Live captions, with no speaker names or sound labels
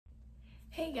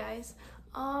Hey guys,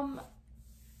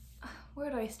 where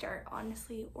do I start?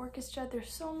 Honestly, orchestra, there's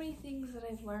so many things that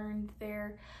I've learned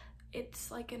there.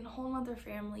 It's like a whole nother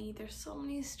family. There's so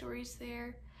many stories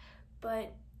there,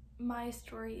 but my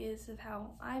story is of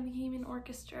how I became an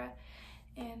orchestra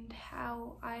and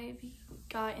how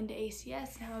got into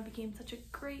ACS and how I became such a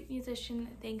great musician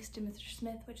thanks to Mr.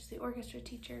 Smith, which is the orchestra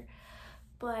teacher.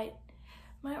 But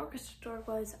my orchestra story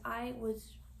was I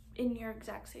was in your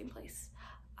exact same place.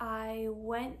 I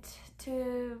went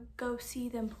to go see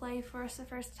them play for us the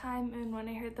first time, and when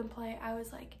I heard them play, I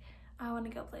was like, I want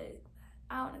to go play that.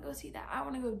 I want to go see that. I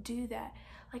want to go do that.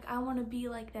 Like, I want to be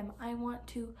like them. I want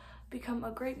to become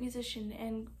a great musician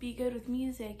and be good with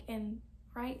music and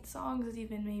write songs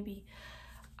even maybe.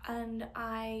 And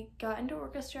I got into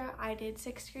orchestra. I did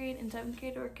 6th grade and 7th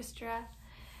grade orchestra.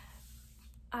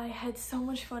 I had so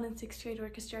much fun in 6th grade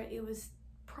orchestra. It was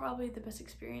probably the best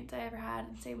experience I ever had,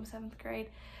 and same with 7th grade.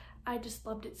 I just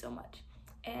loved it so much.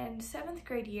 And 7th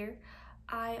grade year,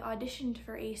 I auditioned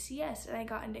for ACS and I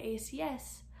got into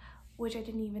ACS, which I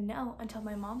didn't even know until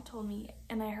my mom told me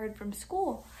and I heard from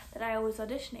school that I was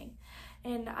auditioning.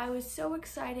 And I was so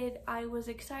excited. I was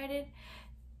excited.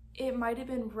 It might have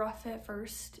been rough at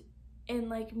first, and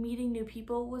like meeting new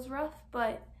people was rough,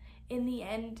 but in the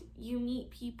end, you meet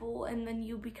people and then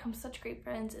you become such great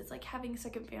friends. It's like having a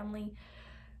second family.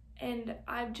 And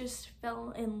I've just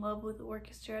fell in love with the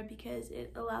orchestra because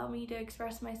it allowed me to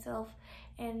express myself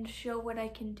and show what I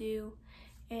can do.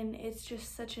 And it's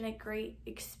just such a great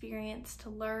experience to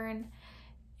learn.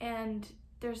 And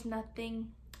there's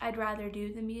nothing I'd rather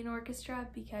do than be in orchestra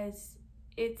because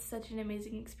it's such an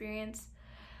amazing experience.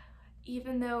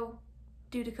 Even though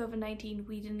due to COVID-19,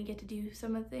 we didn't get to do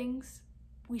some of the things,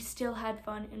 we still had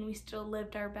fun and we still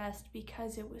lived our best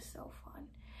because it was so fun.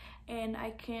 And I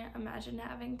can't imagine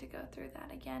having to go through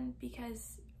that again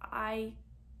because I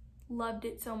loved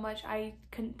it so much. I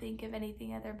couldn't think of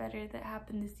anything other better that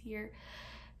happened this year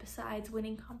besides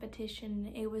winning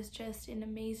competition. It was just an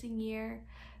amazing year.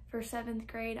 For 7th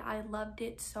grade, I loved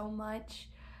it so much,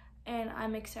 and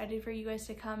I'm excited for you guys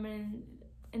to come and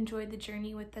enjoy the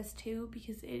journey with us too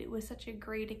because it was such a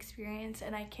great experience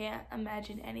and I can't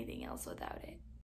imagine anything else without it.